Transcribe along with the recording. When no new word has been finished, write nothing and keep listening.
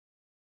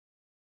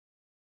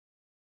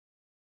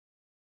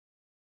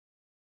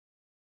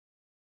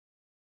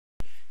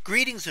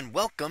Greetings and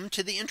welcome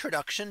to the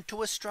introduction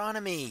to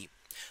astronomy.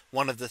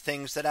 One of the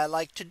things that I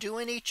like to do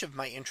in each of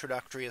my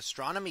introductory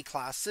astronomy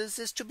classes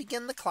is to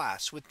begin the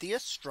class with the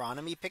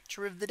astronomy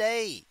picture of the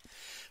day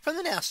from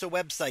the NASA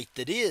website,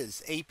 that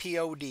is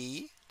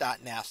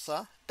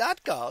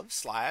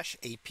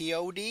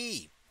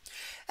apod.nasa.gov/apod.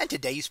 And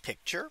today's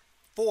picture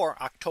for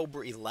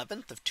October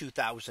 11th of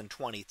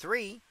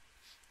 2023.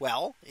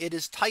 Well, it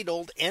is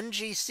titled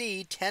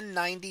NGC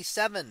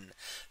 1097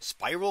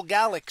 Spiral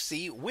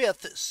Galaxy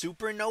with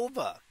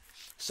Supernova.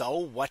 So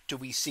what do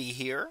we see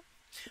here?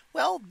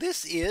 Well,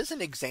 this is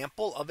an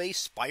example of a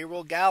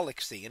spiral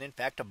galaxy, and in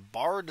fact a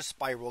barred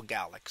spiral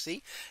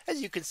galaxy.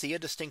 As you can see, a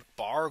distinct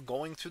bar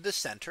going through the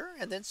center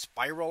and then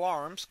spiral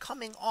arms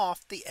coming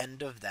off the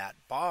end of that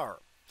bar.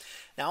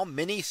 Now,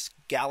 many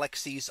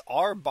galaxies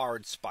are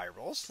barred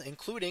spirals,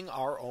 including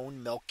our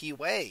own Milky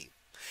Way.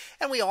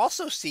 And we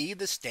also see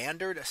the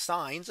standard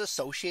signs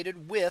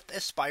associated with a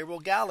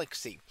spiral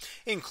galaxy,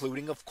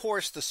 including, of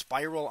course, the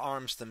spiral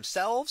arms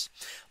themselves,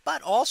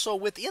 but also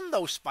within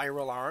those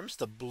spiral arms,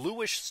 the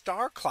bluish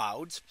star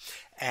clouds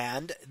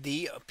and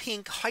the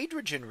pink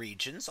hydrogen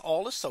regions,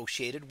 all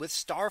associated with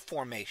star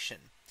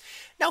formation.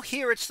 Now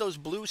here it's those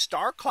blue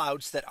star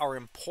clouds that are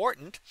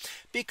important,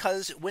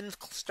 because when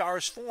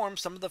stars form,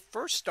 some of the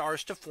first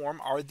stars to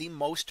form are the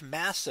most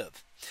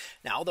massive.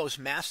 Now those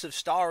massive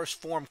stars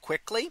form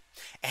quickly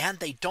and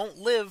they don't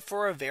live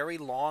for a very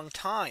long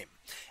time,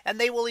 and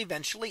they will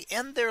eventually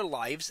end their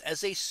lives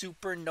as a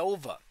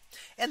supernova.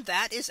 And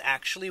that is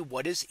actually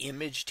what is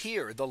imaged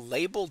here. The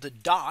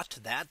labeled dot,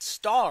 that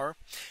star,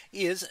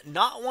 is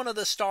not one of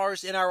the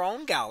stars in our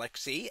own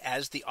galaxy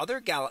as the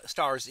other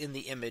stars in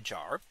the image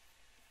are,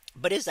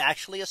 but is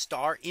actually a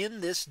star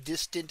in this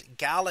distant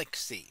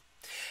galaxy.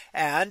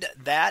 And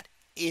that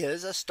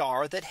is a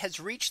star that has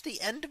reached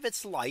the end of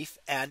its life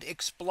and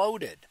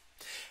exploded.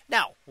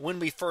 Now, when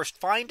we first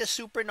find a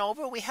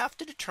supernova, we have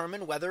to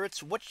determine whether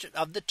it's which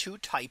of the two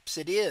types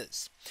it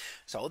is.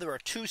 So there are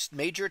two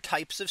major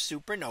types of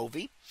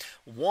supernovae.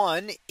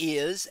 One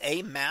is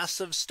a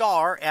massive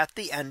star at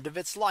the end of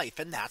its life,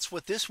 and that's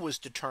what this was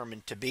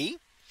determined to be.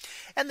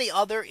 And the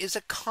other is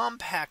a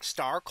compact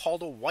star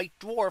called a white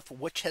dwarf,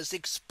 which has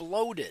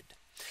exploded.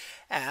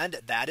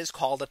 And that is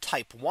called a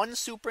type 1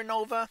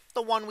 supernova.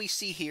 The one we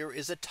see here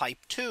is a type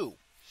 2.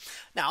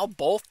 Now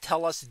both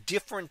tell us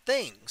different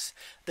things.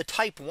 The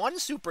type 1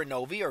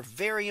 supernovae are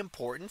very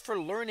important for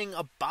learning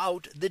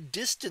about the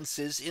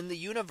distances in the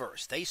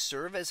universe. They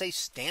serve as a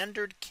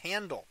standard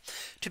candle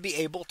to be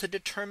able to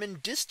determine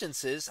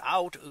distances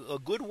out a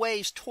good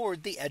ways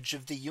toward the edge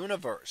of the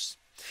universe.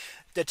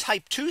 The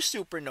type 2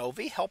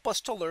 supernovae help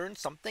us to learn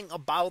something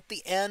about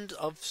the end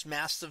of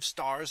massive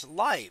stars'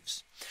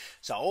 lives.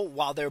 So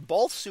while they're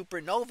both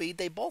supernovae,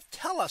 they both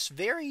tell us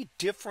very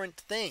different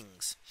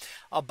things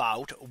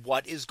about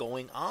what is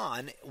going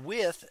on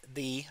with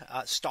the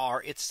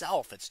star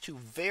itself. It's two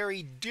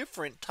very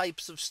different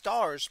types of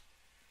stars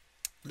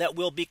that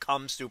will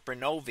become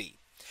supernovae.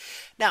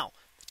 Now,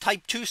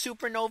 type 2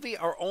 supernovae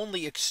are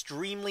only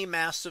extremely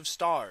massive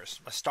stars.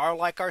 A star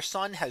like our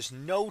sun has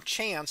no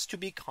chance to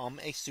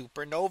become a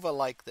supernova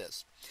like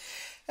this.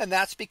 And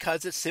that's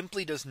because it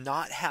simply does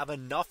not have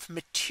enough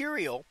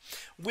material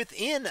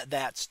within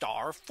that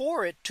star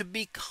for it to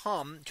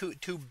become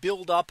to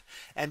build up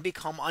and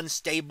become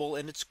unstable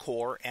in its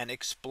core and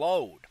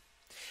explode.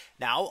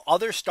 Now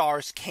other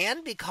stars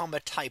can become a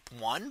type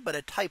 1, but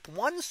a type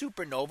 1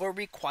 supernova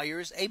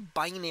requires a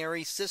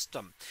binary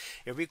system.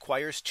 It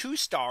requires two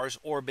stars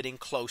orbiting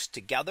close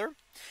together.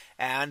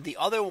 And the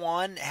other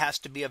one has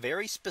to be a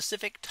very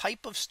specific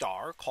type of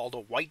star called a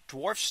white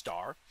dwarf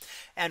star,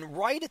 and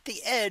right at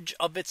the edge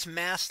of its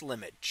mass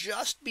limit,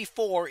 just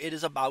before it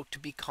is about to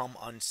become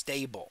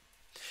unstable.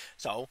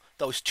 So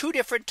those two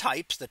different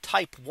types, the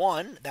type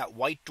 1, that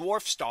white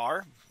dwarf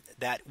star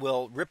that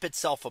will rip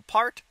itself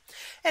apart,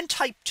 and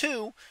type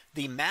 2,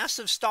 the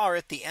massive star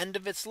at the end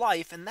of its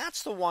life, and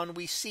that's the one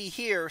we see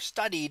here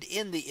studied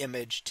in the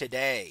image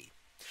today.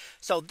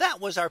 So that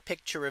was our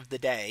picture of the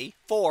day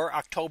for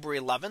October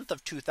 11th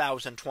of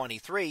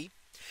 2023.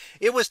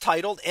 It was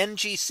titled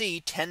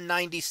NGC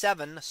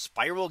 1097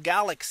 Spiral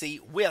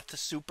Galaxy with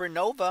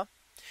Supernova.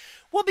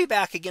 We'll be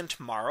back again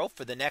tomorrow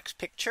for the next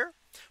picture,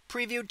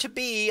 previewed to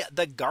be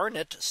the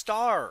Garnet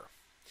Star.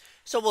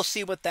 So we'll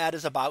see what that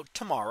is about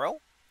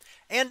tomorrow.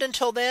 And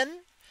until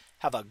then,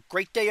 have a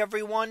great day,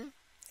 everyone,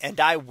 and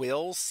I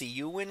will see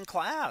you in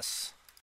class.